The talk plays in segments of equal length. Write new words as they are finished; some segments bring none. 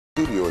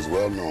Studio is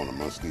well known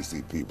amongst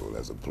DC people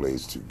as a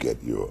place to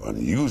get your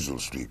unusual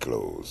street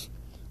clothes.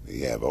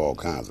 You have all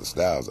kinds of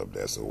styles up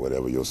there, so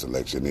whatever your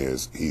selection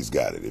is, he's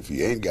got it. If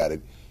he ain't got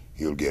it,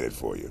 he'll get it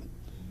for you.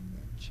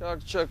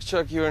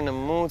 Chuck, you're in the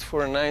mood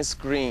for a nice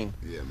green.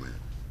 Yeah, man.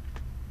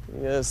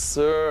 Yes,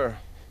 sir.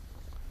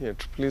 Here,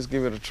 please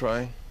give it a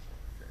try.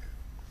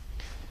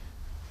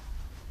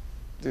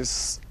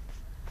 This,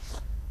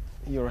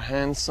 you're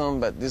handsome,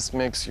 but this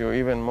makes you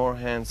even more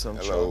handsome,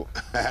 Hello.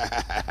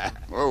 Chuck.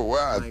 Oh,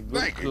 wow. My good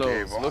Thank you,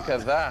 clothes. Kayvon. Look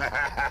at that.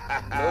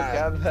 Look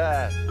at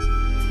that.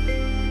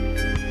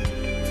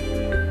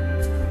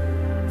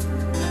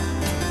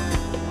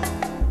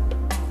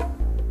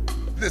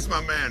 This is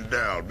my man,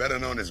 Daryl, better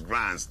known as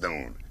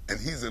Grindstone. And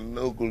he's a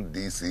local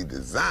D.C.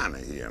 designer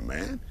here,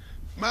 man.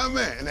 My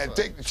man. And now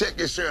check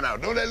his shirt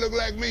out. Don't that look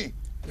like me?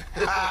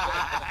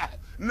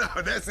 No,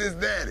 that's his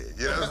daddy.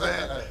 You know what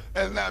I'm saying?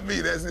 That's not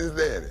me. That's his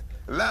daddy.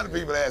 A lot of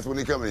people ask when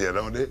they come in here,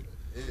 don't they?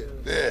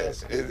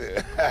 Yes.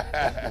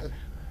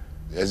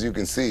 As you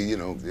can see, you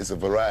know, it's a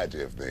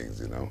variety of things,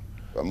 you know.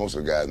 But most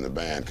of the guys in the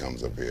band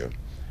comes up here,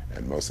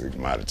 and most of them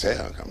from out of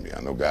town come here.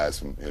 I know guys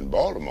from in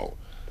Baltimore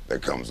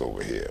that comes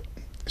over here.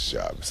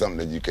 Shop. Something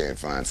that you can't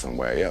find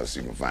somewhere else,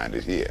 you can find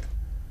it here.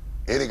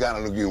 Any kind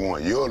of look you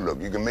want, your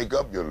look, you can make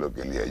up your look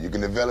in here. You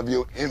can develop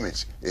your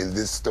image in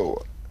this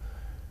store.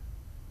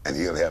 And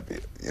he'll help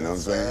you, you know what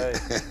I'm saying?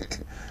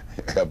 Right.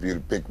 Help you to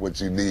pick what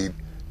you need,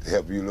 to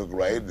help you look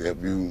right, to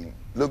help you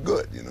look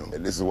good, you know.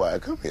 And this is why I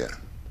come here.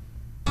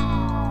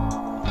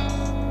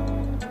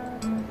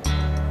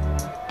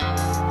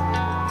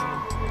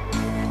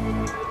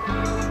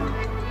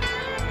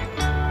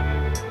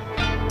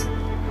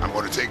 I'm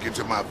going to take you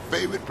to my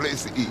favorite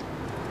place to eat,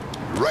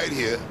 right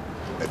here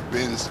at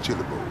Ben's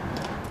Chili Bowl.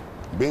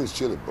 Ben's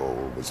Chili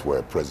Bowl was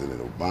where President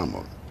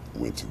Obama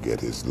went to get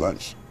his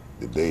lunch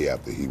the day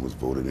after he was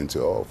voted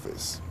into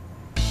office.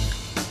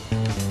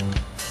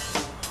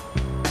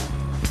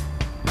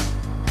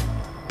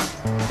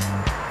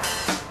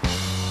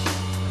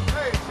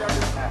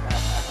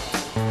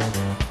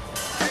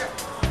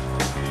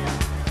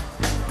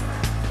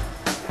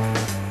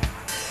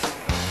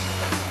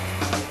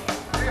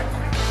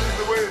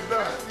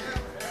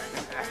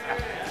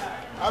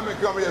 I've been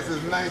coming here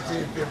since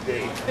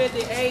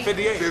 1958.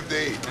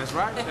 58. That's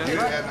right. That's You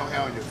didn't right. have no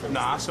hair on your face.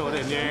 Nah, I sure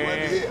didn't.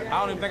 Yeah. I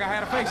don't even think I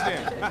had a face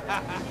then.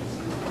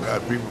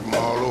 Got people from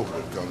all over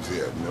that comes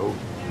here. You know,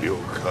 Bill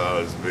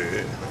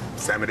Cosby,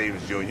 Sammy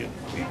Davis Jr.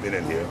 He's been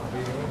in here.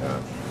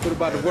 What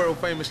about the world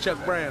famous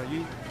Chuck Brown?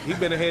 He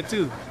been in here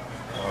too.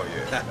 Oh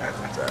yeah, that's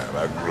the time.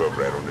 I grew up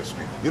right on this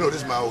street. You know,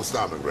 this is my old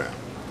stomping ground.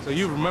 So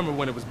you remember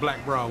when it was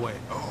Black Broadway?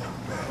 Oh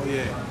man. Oh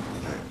yeah.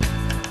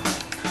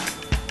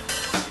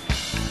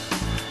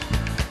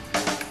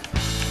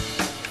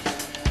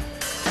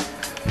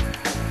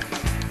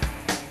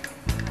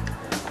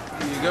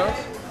 Go.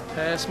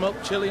 Pass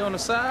smoke, chili on the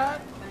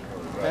side.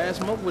 Pass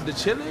smoke with the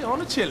chili on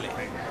the chili.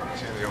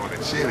 Chili on the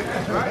chili,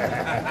 that's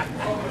right.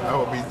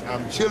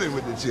 I'm chilling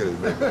with the chili,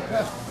 baby.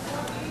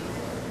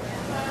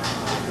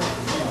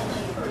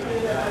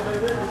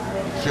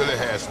 Chili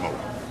has smoke.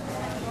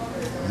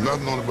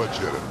 Nothing on it but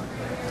chili.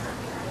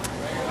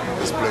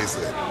 This place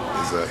is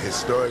a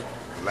historic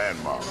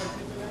landmark.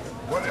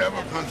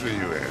 Whatever country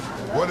you're in,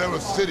 whatever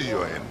city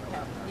you're in,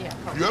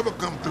 if you ever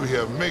come through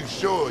here, make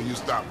sure you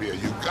stop here.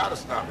 You gotta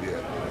stop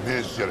here.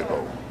 Ben's Chili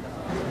Bowl.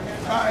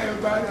 Hi,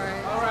 everybody.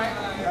 All right.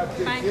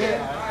 Thank you.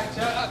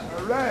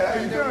 All right. How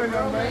you doing,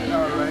 young man?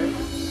 All right.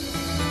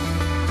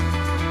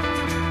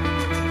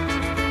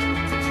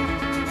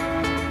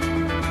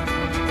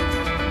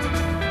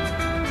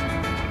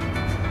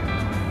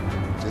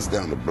 Just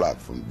down the block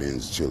from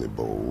Ben's Chili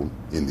Bowl,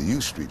 in the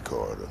U Street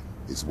corridor,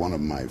 is one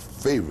of my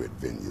favorite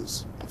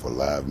venues for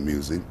live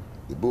music,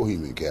 the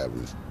Bohemian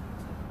Caverns.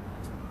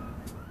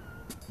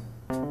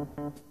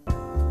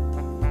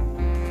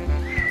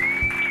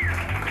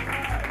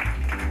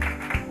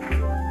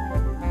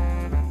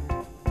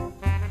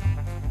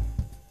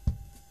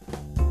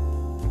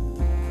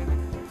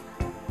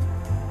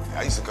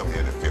 I used to come here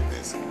in the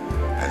 50s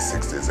and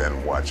 60s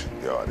and watch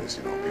the artists,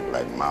 you know, people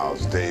like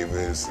Miles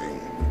Davis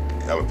and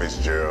Ella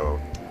Fitzgerald.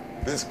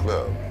 This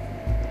club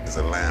is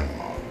a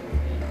landmark.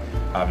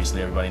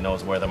 Obviously, everybody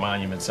knows where the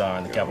monuments are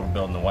in the Capitol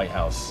Building, the White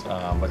House,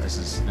 but this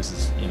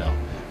is, you know,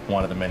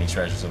 one of the many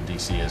treasures of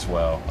D.C. as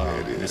well.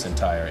 This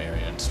entire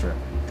area and strip.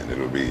 And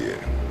it'll be here.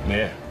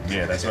 Yeah,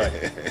 that's right.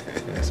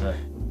 That's right.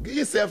 Give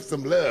yourself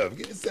some love.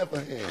 Give yourself a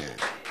hand.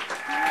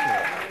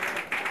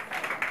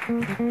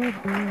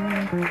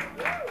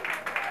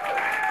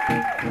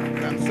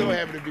 I'm so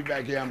happy to be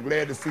back here. I'm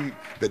glad to see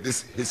that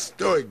this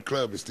historic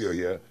club is still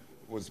here. It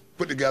was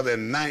put together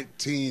in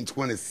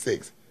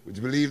 1926. Would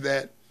you believe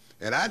that?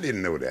 And I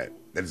didn't know that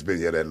it's been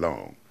here that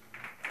long.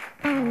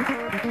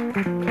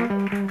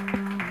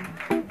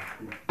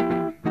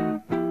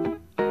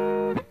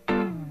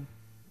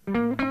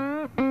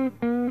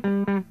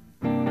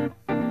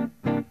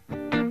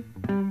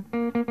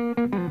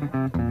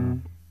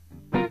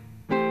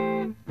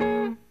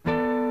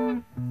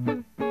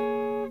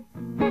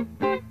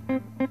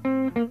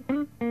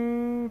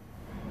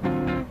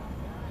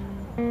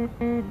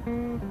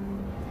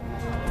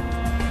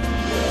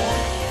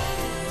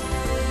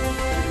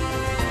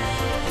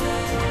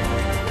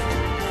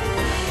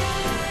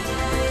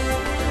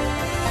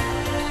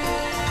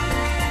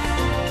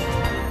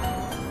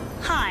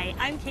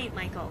 I'm Kate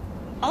Michael,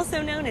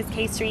 also known as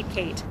K Street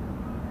Kate.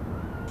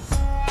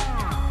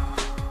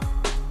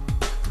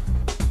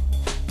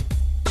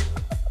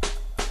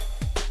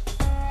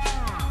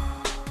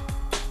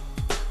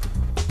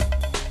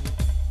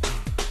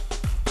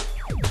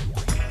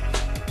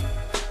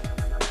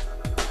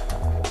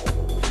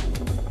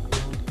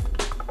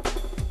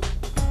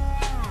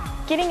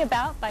 Getting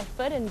about by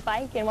foot and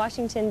bike in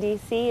Washington,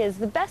 D.C. is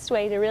the best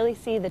way to really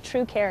see the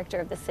true character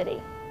of the city.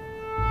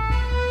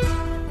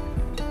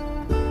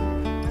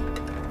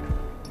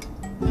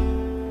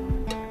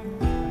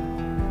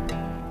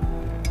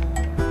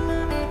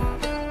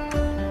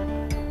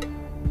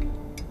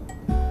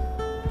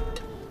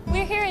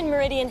 We're here in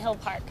Meridian Hill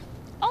Park,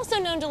 also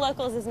known to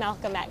locals as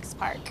Malcolm X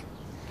Park.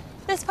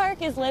 This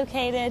park is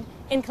located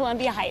in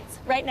Columbia Heights,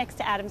 right next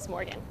to Adams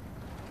Morgan.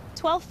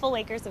 12 full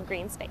acres of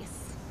green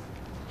space.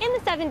 In the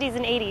 70s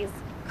and 80s,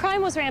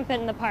 crime was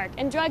rampant in the park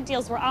and drug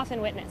deals were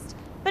often witnessed.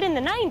 But in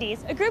the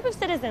 90s, a group of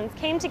citizens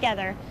came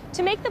together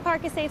to make the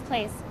park a safe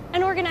place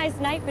and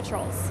organized night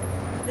patrols.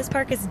 This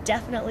park has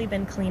definitely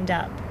been cleaned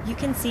up. You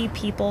can see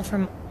people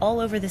from all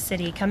over the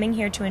city coming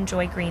here to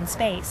enjoy green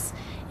space.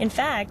 In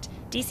fact,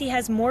 DC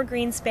has more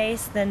green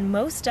space than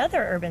most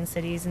other urban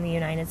cities in the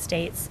United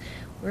States.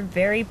 We're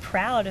very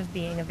proud of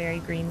being a very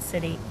green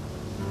city.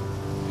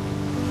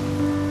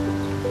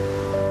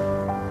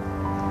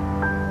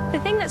 The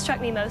thing that struck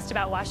me most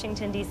about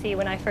Washington, D.C.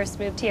 when I first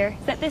moved here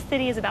is that this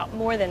city is about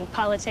more than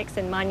politics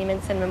and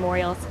monuments and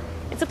memorials.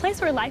 It's a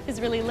place where life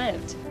is really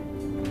lived.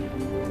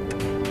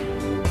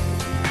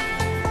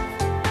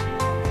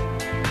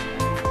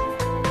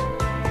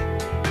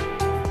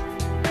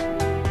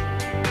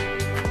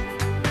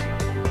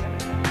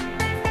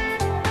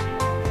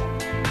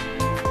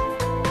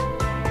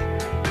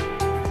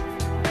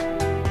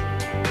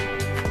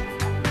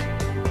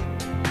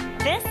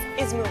 This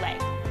is Moulet.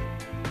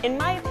 In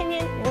my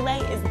opinion,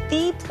 Moulet is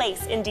the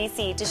place in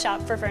DC to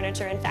shop for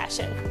furniture and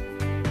fashion.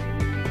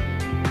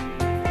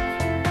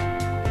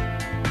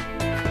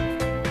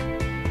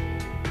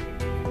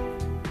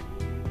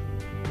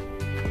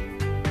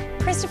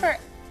 Christopher,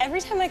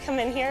 every time I come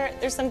in here,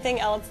 there's something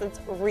else that's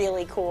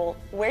really cool.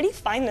 Where do you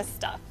find this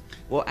stuff?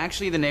 Well,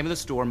 actually, the name of the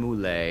store,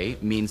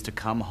 Moulet, means to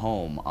come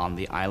home on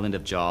the island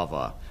of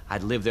Java.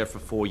 I'd lived there for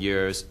 4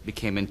 years,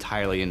 became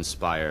entirely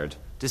inspired.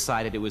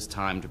 Decided it was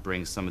time to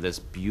bring some of this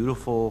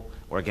beautiful,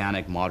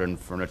 organic, modern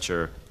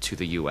furniture to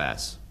the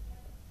U.S.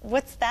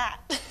 What's that?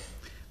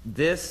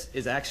 This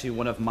is actually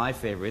one of my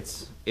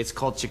favorites. It's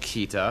called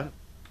Chiquita.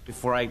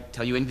 Before I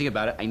tell you anything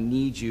about it, I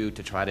need you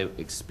to try to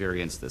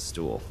experience this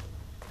stool.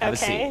 Have a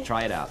seat.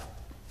 Try it out.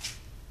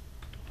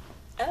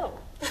 Oh.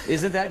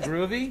 Isn't that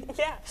groovy?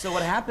 Yeah. So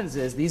what happens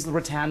is these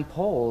rattan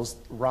poles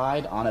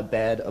ride on a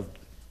bed of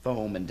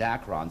foam and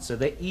Dacron, so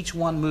that each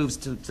one moves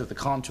to the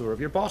contour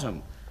of your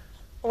bottom.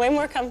 Way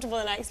more comfortable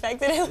than I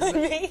expected it would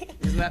be.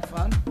 Isn't that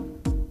fun?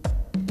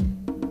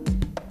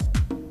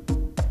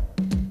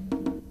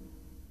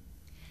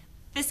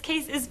 This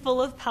case is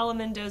full of Paula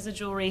Mendoza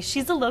jewelry.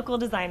 She's a local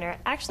designer,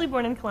 actually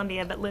born in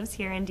Colombia, but lives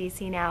here in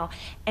DC now.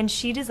 And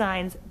she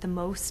designs the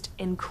most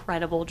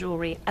incredible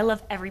jewelry. I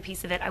love every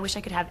piece of it. I wish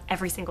I could have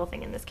every single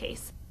thing in this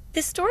case.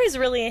 This store is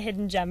really a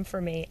hidden gem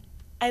for me.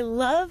 I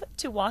love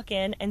to walk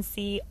in and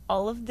see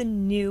all of the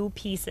new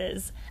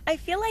pieces. I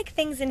feel like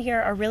things in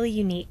here are really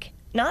unique.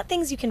 Not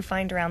things you can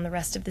find around the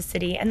rest of the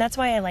city, and that's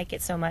why I like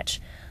it so much.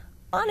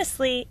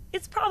 Honestly,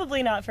 it's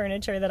probably not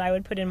furniture that I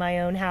would put in my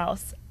own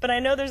house, but I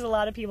know there's a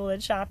lot of people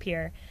that shop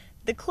here.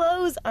 The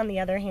clothes, on the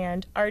other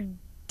hand, are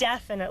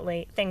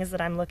definitely things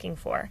that I'm looking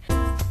for.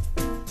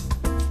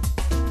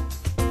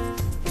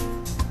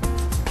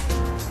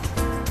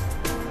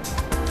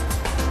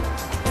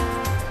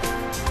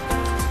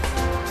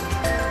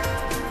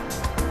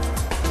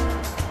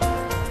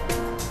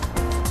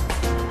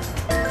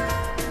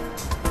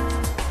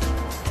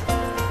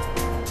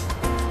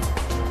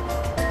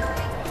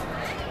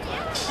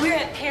 We're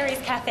at Perry's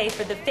Cafe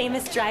for the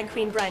famous drag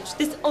queen brunch.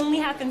 This only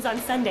happens on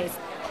Sundays.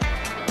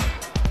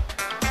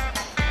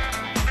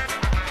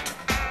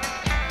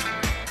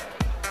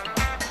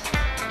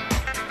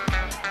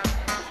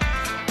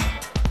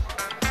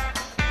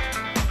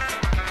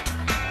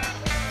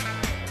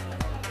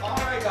 All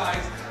right,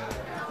 guys,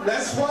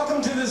 let's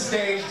welcome to the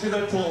stage, to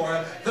the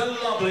floor, the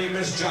lovely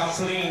Miss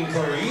Jocelyn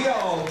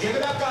Carrillo. Give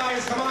it up,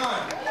 guys, come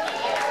on.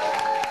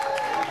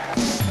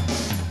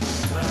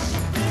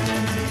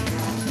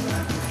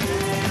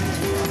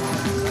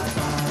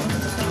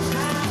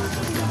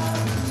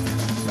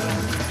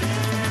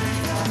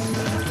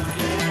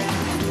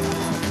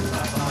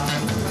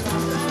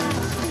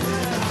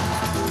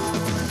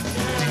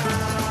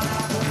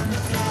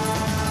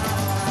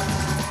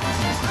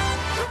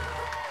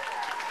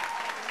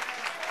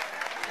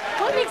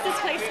 What makes this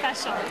place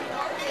special?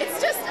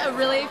 It's just a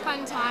really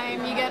fun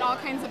time. You get all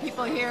kinds of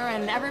people here,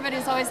 and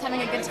everybody's always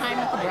having a good time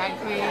with the drag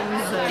queens.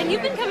 And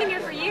you've been coming here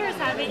for years,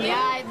 haven't you?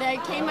 Yeah,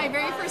 I came my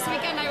very first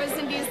weekend I was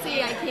in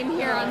DC. I came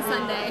here on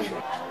Sunday.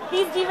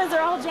 These divas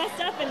are all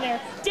dressed up and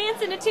they're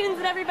dancing to tunes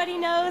that everybody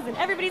knows and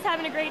everybody's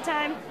having a great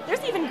time.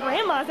 There's even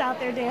grandmas out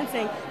there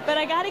dancing. But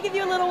I gotta give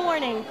you a little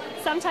warning.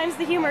 Sometimes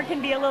the humor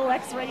can be a little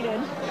X-rated.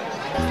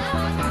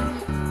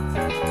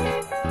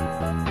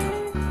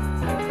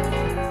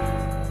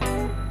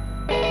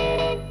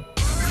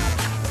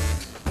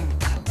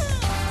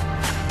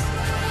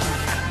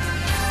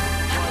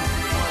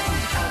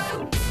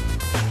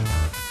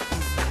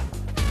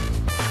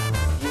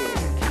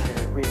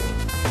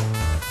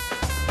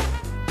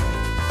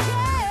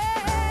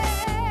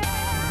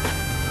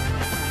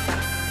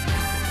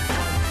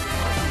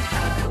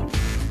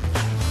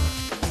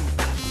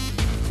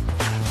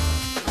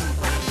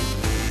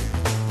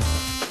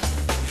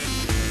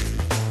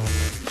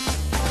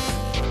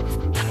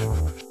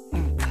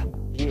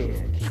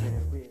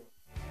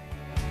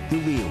 The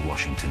real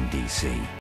Washington, D.C.